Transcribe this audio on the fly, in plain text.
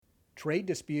trade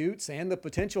disputes, and the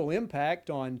potential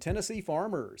impact on Tennessee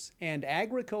farmers, and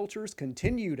agriculture's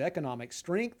continued economic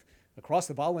strength across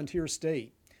the volunteer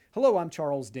state. Hello, I'm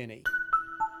Charles Denny.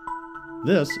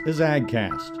 This is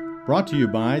AgCast, brought to you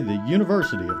by the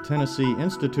University of Tennessee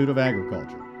Institute of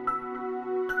Agriculture.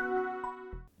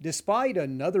 Despite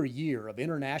another year of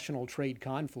international trade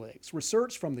conflicts,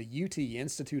 research from the UT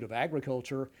Institute of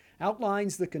Agriculture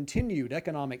outlines the continued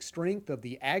economic strength of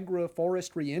the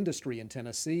agroforestry industry in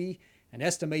Tennessee, an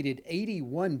estimated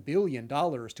 $81 billion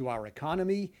to our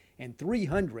economy and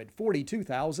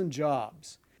 342,000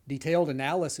 jobs. Detailed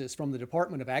analysis from the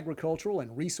Department of Agricultural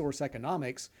and Resource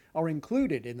Economics are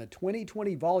included in the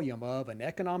 2020 volume of An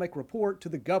Economic Report to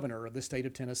the Governor of the State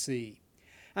of Tennessee.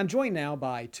 I'm joined now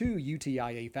by two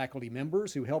UTIA faculty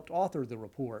members who helped author the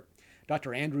report.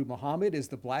 Dr. Andrew Muhammad is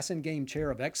the Blasingame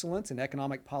Chair of Excellence in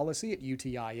Economic Policy at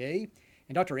UTIA,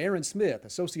 and Dr. Aaron Smith,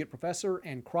 Associate Professor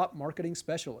and Crop Marketing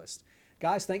Specialist.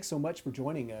 Guys, thanks so much for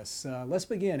joining us. Let's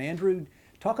begin. Andrew,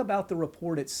 talk about the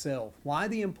report itself. Why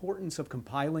the importance of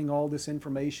compiling all this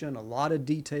information? A lot of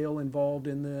detail involved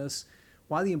in this.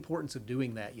 Why the importance of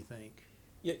doing that, you think?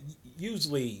 Yeah,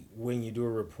 usually when you do a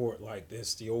report like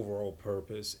this, the overall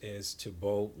purpose is to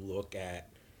both look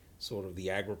at sort of the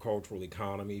agricultural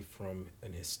economy from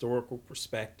an historical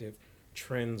perspective,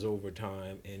 trends over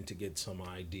time, and to get some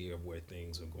idea of where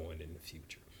things are going in the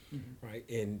future. Right?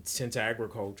 And since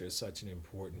agriculture is such an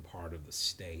important part of the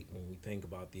state, when we think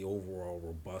about the overall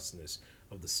robustness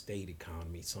of the state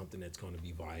economy, something that's going to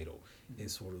be vital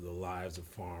is sort of the lives of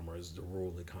farmers, the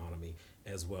rural economy,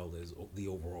 as well as the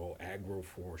overall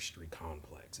agroforestry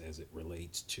complex as it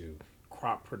relates to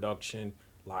crop production,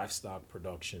 livestock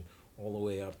production, all the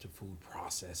way up to food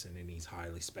processing and these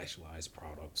highly specialized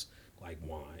products like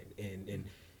wine.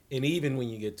 And even when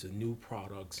you get to new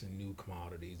products and new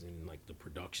commodities and like the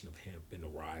production of hemp and the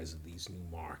rise of these new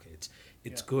markets,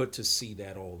 it's good to see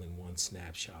that all in one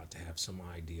snapshot to have some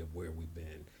idea of where we've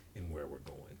been and where we're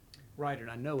going. Right, and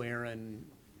I know, Aaron,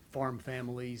 farm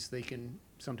families, they can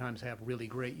sometimes have really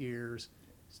great years,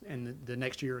 and the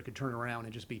next year it could turn around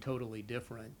and just be totally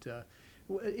different.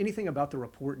 Anything about the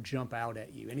report jump out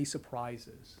at you? Any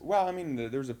surprises? Well, I mean,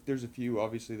 there's a few.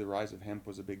 Obviously, the rise of hemp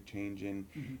was a big change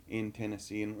in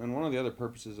Tennessee, and one of the other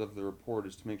purposes of the report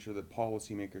is to make sure that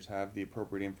policymakers have the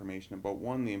appropriate information about,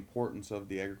 one, the importance of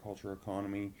the agriculture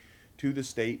economy to the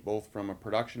state, both from a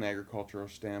production agricultural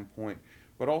standpoint,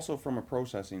 but also from a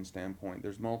processing standpoint.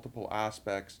 There's multiple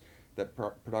aspects that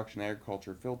production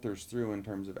agriculture filters through in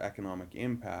terms of economic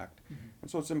impact, and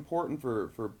so it's important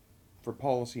for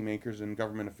policymakers and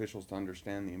government officials to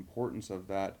understand the importance of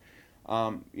that.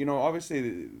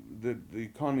 Obviously the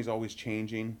economy is always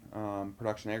changing.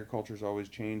 Production agriculture is always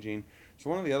changing.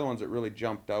 So one of the other ones that really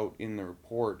jumped out in the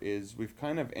report is we've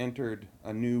kind of entered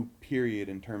a new period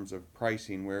in terms of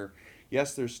pricing where,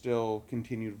 yes, there's still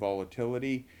continued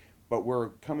volatility, but we're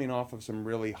coming off of some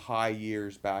really high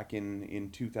years back in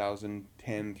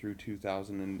 2010 through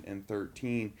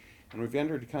 2013. And we've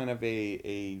entered kind of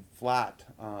a flat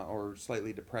or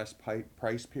slightly depressed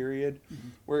price period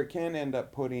where it can end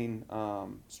up putting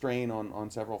strain on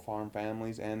several farm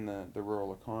families and the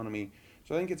rural economy.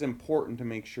 So I think it's important to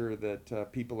make sure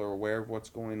that people are aware of what's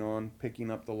going on, picking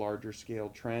up the larger scale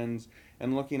trends,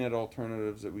 and looking at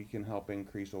alternatives that we can help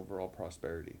increase overall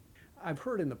prosperity. I've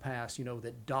heard in the past,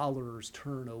 that dollars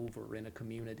turn over in a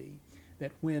community,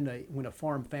 that when a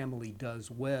farm family does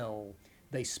well,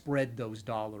 they spread those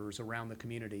dollars around the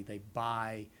community.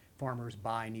 Farmers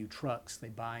buy new trucks, they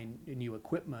buy new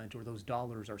equipment, or those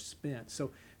dollars are spent.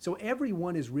 So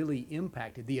everyone is really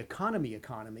impacted. The economy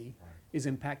is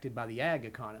impacted by the ag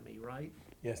economy, right?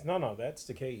 Yes, no, that's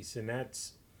the case. And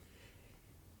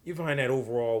you find that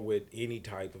overall with any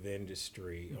type of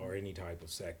industry or any type of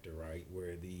sector, right,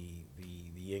 where the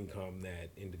income that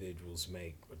individuals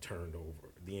make are turned over.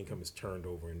 The income is turned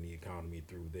over in the economy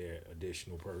through their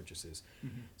additional purchases.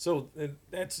 So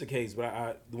that's the case.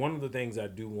 But one of the things I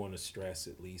do want to stress,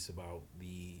 at least about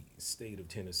the state of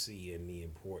Tennessee and the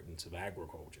importance of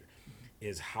agriculture,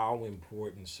 is how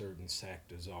important certain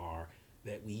sectors are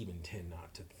that we even tend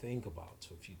not to think about.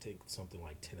 So if you take something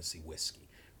like Tennessee whiskey,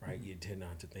 right, you tend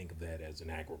not to think of that as an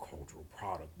agricultural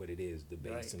product, but it is the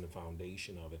base and the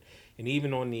foundation of it. And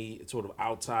even on the sort of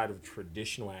outside of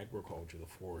traditional agriculture, the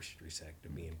forestry sector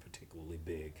being particularly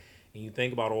big, and you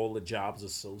think about all the jobs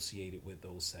associated with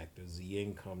those sectors, the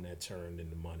income that's earned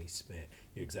and the money spent,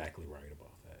 you're exactly right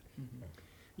about that. Right.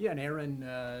 Yeah, and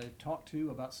Aaron, talk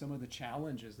too about some of the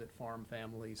challenges that farm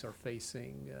families are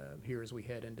facing here as we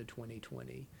head into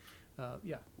 2020.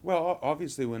 Yeah. Well,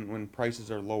 obviously, when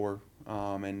prices are lower,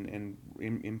 and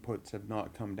inputs have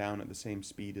not come down at the same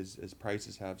speed as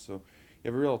prices have, so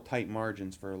you have real tight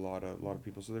margins for a lot of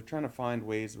people. So they're trying to find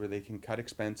ways where they can cut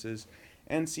expenses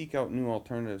and seek out new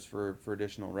alternatives for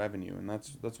additional revenue, and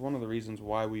that's one of the reasons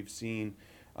why we've seen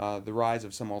the rise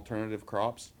of some alternative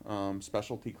crops,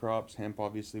 specialty crops. Hemp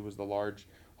obviously was the large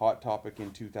hot topic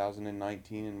in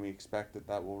 2019, and we expect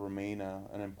that will remain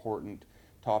an important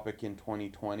topic in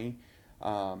 2020.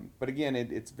 But again,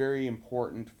 it's very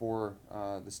important for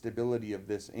the stability of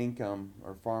this income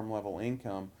or farm level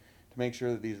income to make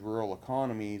sure that these rural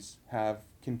economies have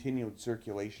continued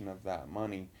circulation of that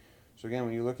money. So again,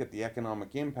 when you look at the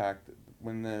economic impact,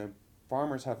 when the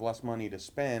farmers have less money to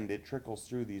spend, it trickles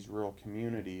through these rural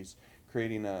communities,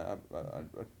 creating a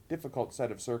difficult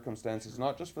set of circumstances,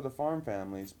 not just for the farm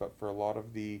families, but for a lot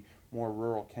of the more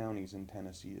rural counties in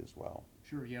Tennessee as well.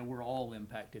 Sure, yeah, we're all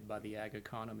impacted by the ag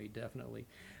economy, definitely.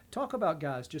 Talk about,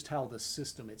 guys, just how the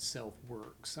system itself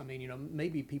works. I mean,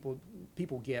 maybe people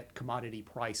get commodity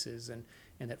prices and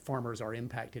that farmers are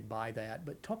impacted by that,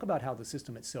 but talk about how the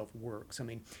system itself works. I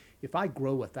mean, if I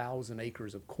grow 1,000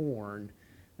 acres of corn,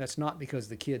 that's not because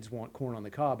the kids want corn on the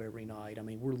cob every night. I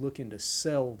mean, we're looking to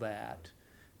sell that.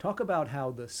 Talk about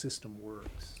how the system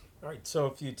works. All right, so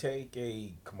if you take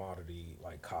a commodity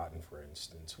like cotton, for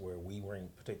instance, where we rank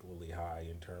particularly high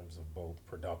in terms of both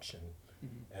production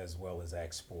as well as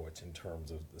exports in terms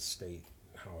of the state,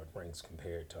 how it ranks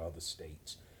compared to other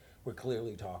states, we're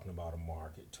clearly talking about a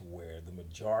market to where the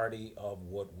majority of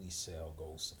what we sell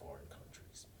goes to foreign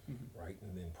countries, right?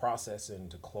 And then processed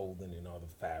into clothing and other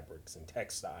fabrics and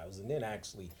textiles, and then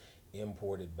actually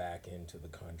imported back into the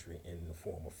country in the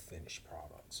form of finished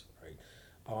products, right?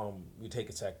 We take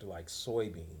a sector like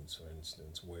soybeans, for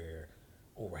instance, where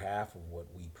over half of what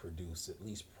we produce, at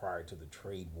least prior to the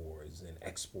trade war, is then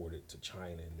exported to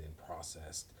China and then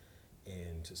processed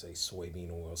into, say,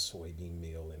 soybean oil, soybean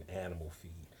meal, and animal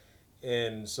feed.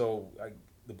 And so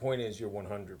the point is, you're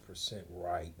 100%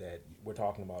 right that we're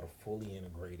talking about a fully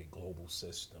integrated global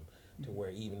system to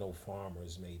where even though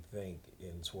farmers may think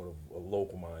in sort of a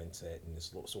local mindset and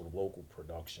this sort of local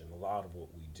production, a lot of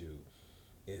what we do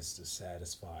is to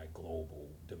satisfy global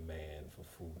demand for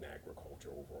food and agriculture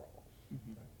overall.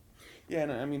 Yeah,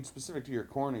 and I mean, specific to your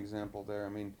corn example there, I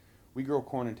mean, we grow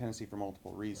corn in Tennessee for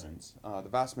multiple reasons. The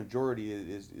vast majority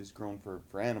is grown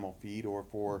for animal feed or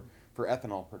for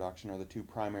ethanol production are the two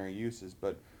primary uses,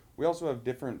 but we also have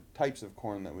different types of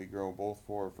corn that we grow, both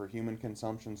for human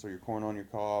consumption, so your corn on your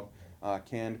cob,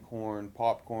 canned corn,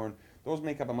 popcorn. Those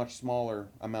make up a much smaller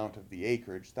amount of the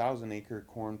acreage. 1,000-acre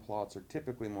corn plots are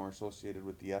typically more associated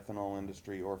with the ethanol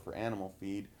industry or for animal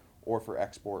feed or for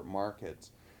export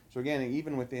markets. So again,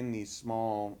 even within these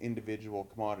small individual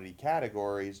commodity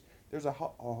categories, there's a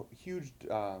huge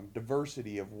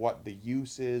diversity of what the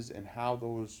use is and how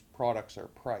those products are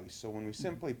priced. So when we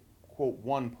simply quote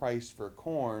one price for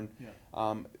corn,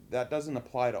 that doesn't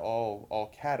apply to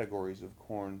all categories of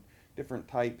corn. Different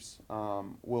types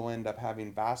will end up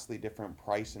having vastly different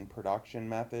price and production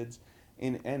methods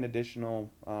and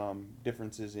additional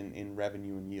differences in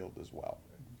revenue and yield as well.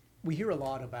 We hear a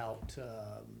lot about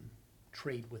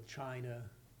trade with China,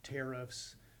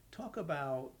 tariffs. Talk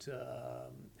about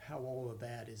how all of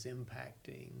that is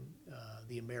impacting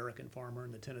the American farmer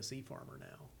and the Tennessee farmer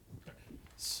now.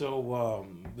 So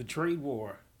the trade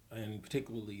war, and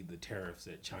particularly the tariffs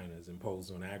that China has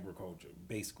imposed on agriculture,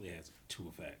 basically has two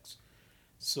effects.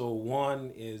 So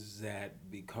one is that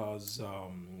because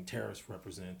tariffs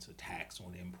represents a tax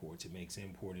on imports, it makes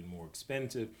importing more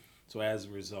expensive. So as a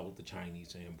result, the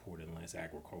Chinese are importing less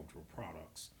agricultural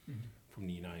products from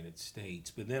the United States.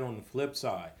 But then on the flip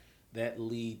side, that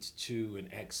leads to an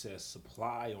excess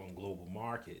supply on global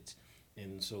markets.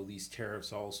 And so these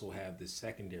tariffs also have this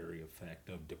secondary effect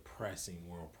of depressing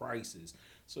world prices.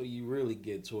 So you really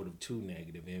get sort of two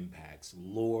negative impacts: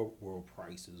 lower world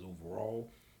prices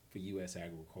overall for U.S.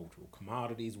 agricultural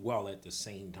commodities, while at the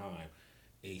same time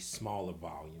a smaller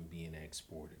volume being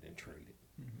exported and traded.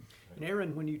 And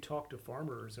Aaron, when you talk to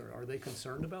farmers, are they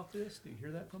concerned about this? Do you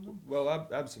hear that from them? Well,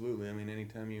 absolutely. I mean,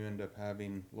 anytime you end up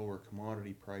having lower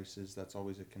commodity prices, that's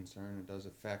always a concern. It does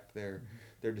affect their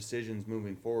decisions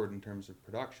moving forward in terms of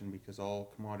production, because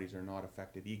all commodities are not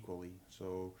affected equally.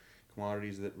 So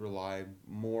commodities that rely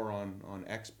more on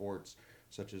exports,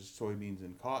 such as soybeans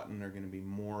and cotton, are going to be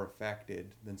more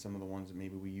affected than some of the ones that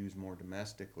maybe we use more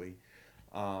domestically.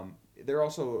 There are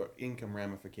also income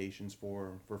ramifications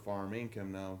for farm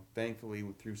income. Now, thankfully,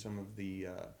 through some of the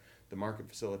market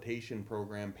facilitation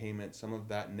program payments, some of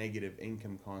that negative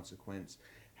income consequence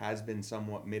has been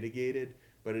somewhat mitigated.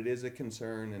 But it is a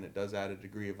concern, and it does add a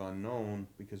degree of unknown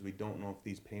because we don't know if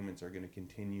these payments are going to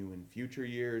continue in future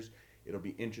years. It'll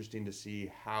be interesting to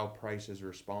see how prices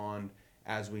respond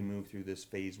as we move through this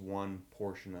phase one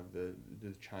portion of the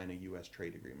China-U.S.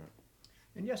 trade agreement.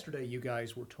 And yesterday, you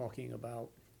guys were talking about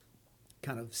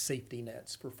kind of safety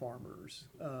nets for farmers.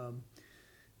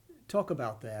 Talk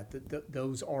about that.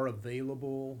 Those are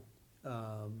available.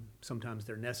 Sometimes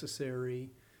they're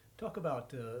necessary. Talk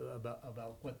about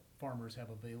what farmers have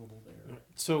available there.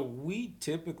 So we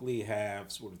typically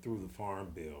have, sort of through the Farm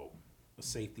Bill, a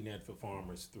safety net for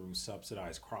farmers through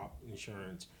subsidized crop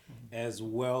insurance, as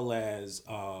well as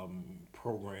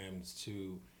programs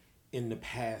to, in the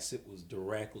past it was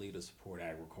directly to support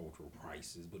agricultural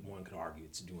prices, but one could argue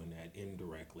it's doing that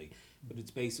indirectly. But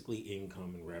it's basically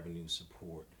income and revenue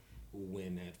support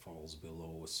when that falls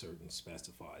below a certain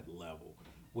specified level.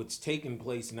 What's taking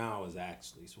place now is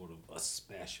actually sort of a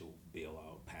special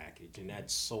bailout package, and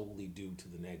that's solely due to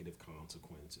the negative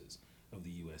consequences of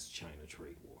the U.S.-China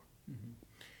trade war.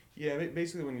 Yeah,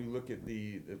 basically when you look at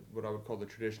the what I would call the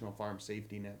traditional farm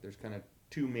safety net, there's kind of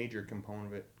two major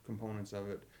components of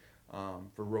it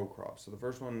for row crops. So the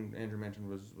first one Andrew mentioned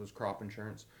was crop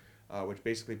insurance, which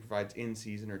basically provides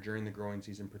in-season or during the growing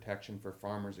season protection for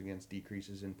farmers against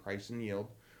decreases in price and yield.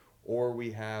 Or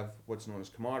we have what's known as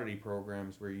commodity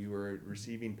programs, where you are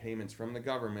receiving payments from the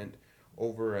government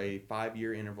over a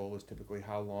 5-year interval is typically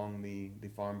how long the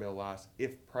Farm Bill lasts,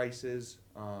 if prices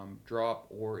drop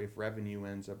or if revenue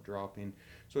ends up dropping.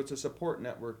 So it's a support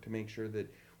network to make sure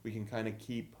that we can kind of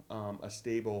keep a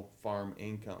stable farm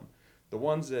income. The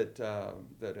ones that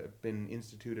have been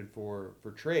instituted for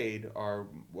trade are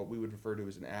what we would refer to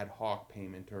as an ad hoc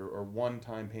payment, or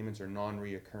one-time payments, or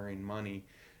non-reoccurring money.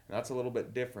 And that's a little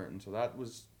bit different. And so that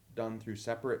was done through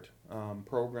separate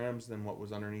programs than what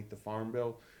was underneath the Farm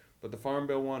Bill. But the Farm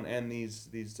Bill one and these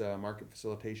market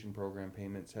facilitation program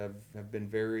payments have been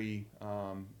very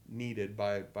needed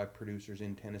by producers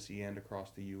in Tennessee and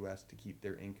across the U.S. to keep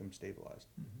their income stabilized.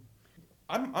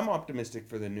 I'm optimistic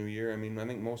for the new year. I mean, I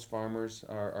think most farmers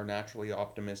are naturally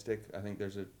optimistic. I think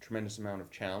there's a tremendous amount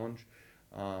of challenge.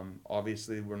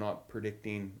 Obviously, we're not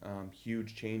predicting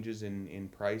huge changes in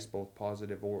price, both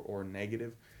positive or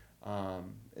negative.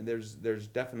 And there's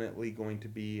definitely going to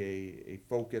be a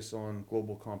focus on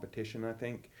global competition, I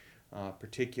think,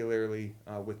 particularly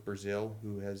with Brazil,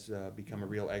 who has become a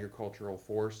real agricultural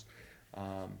force.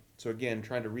 So again,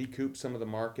 trying to recoup some of the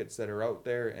markets that are out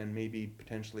there and maybe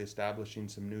potentially establishing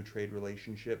some new trade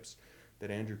relationships that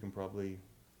Andrew can probably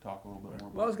talk a little bit more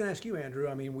about. Well, I was going to ask you, Andrew.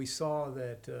 I mean, we saw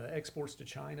that exports to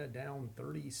China down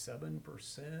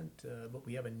 37%, but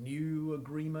we have a new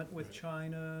agreement with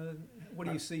China. What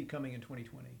do you see coming in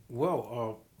 2020?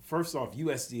 Well, first off,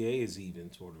 USDA is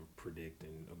even sort of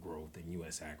predicting a growth in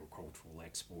U.S. agricultural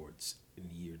exports in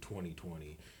the year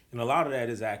 2020. And a lot of that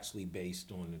is actually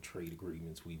based on the trade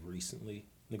agreements we've recently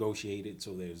negotiated.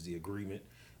 So there's the agreement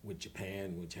with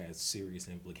Japan, which has serious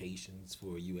implications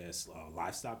for U.S.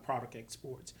 Livestock product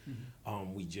exports.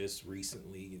 We just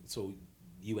recently, so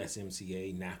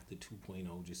USMCA, NAFTA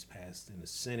 2.0 just passed in the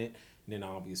Senate. And then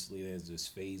obviously there's this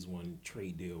phase one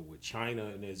trade deal with China,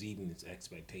 and there's even its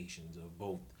expectations of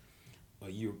both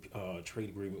a trade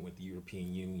agreement with the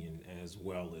European Union as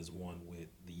well as one with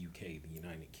the UK, the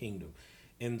United Kingdom.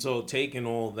 And so taking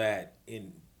all that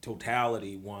in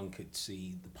totality, one could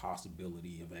see the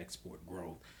possibility of export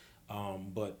growth.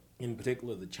 But in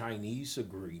particular, the Chinese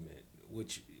agreement,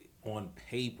 which on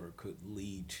paper could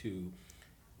lead to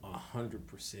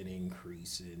 100%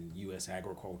 increase in U.S.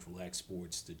 agricultural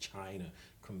exports to China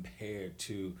compared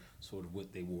to sort of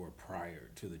what they were prior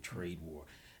to the trade war.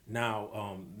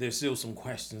 Now, there's still some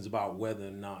questions about whether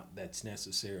or not that's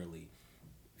necessarily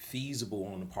feasible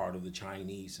on the part of the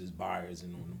Chinese as buyers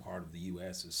and on the part of the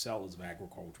U.S. as sellers of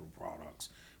agricultural products.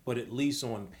 But at least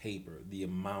on paper, the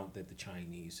amount that the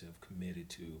Chinese have committed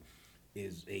to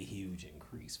is a huge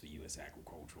increase for U.S.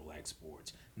 agricultural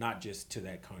exports, not just to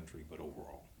that country, but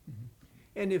overall.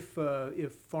 And if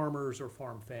farmers or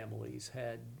farm families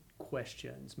had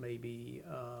questions, maybe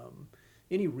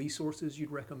any resources you'd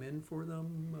recommend for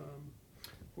them?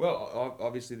 Well,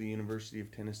 obviously the University of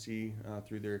Tennessee,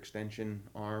 through their extension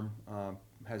arm,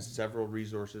 has several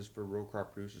resources for row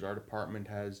crop producers. Our department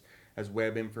has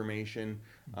web information,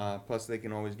 plus they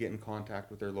can always get in contact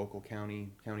with their local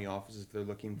county offices if they're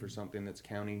looking for something that's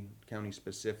county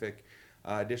specific.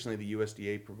 Additionally, the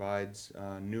USDA provides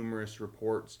numerous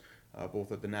reports,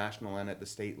 both at the national and at the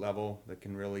state level, that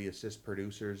can really assist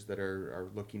producers that are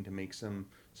looking to make some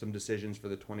decisions for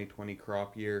the 2020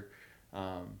 crop year.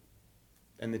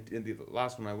 And the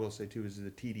last one I will say too is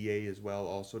the TDA as well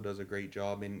also does a great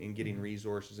job in getting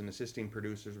resources and assisting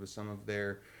producers with some of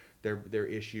their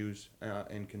issues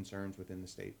and concerns within the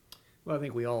state. Well, I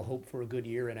think we all hope for a good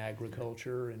year in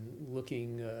agriculture, and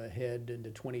looking ahead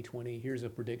into 2020, here's a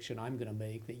prediction I'm going to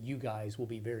make, that you guys will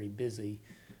be very busy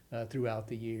throughout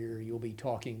the year. You'll be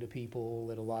talking to people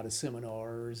at a lot of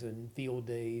seminars and field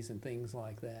days and things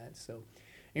like that. So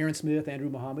Aaron Smith, Andrew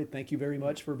Muhammad, thank you very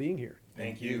much for being here.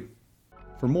 Thank you.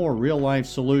 For more real-life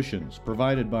solutions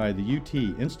provided by the UT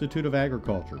Institute of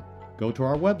Agriculture, go to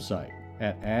our website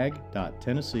at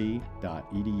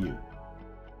ag.tennessee.edu.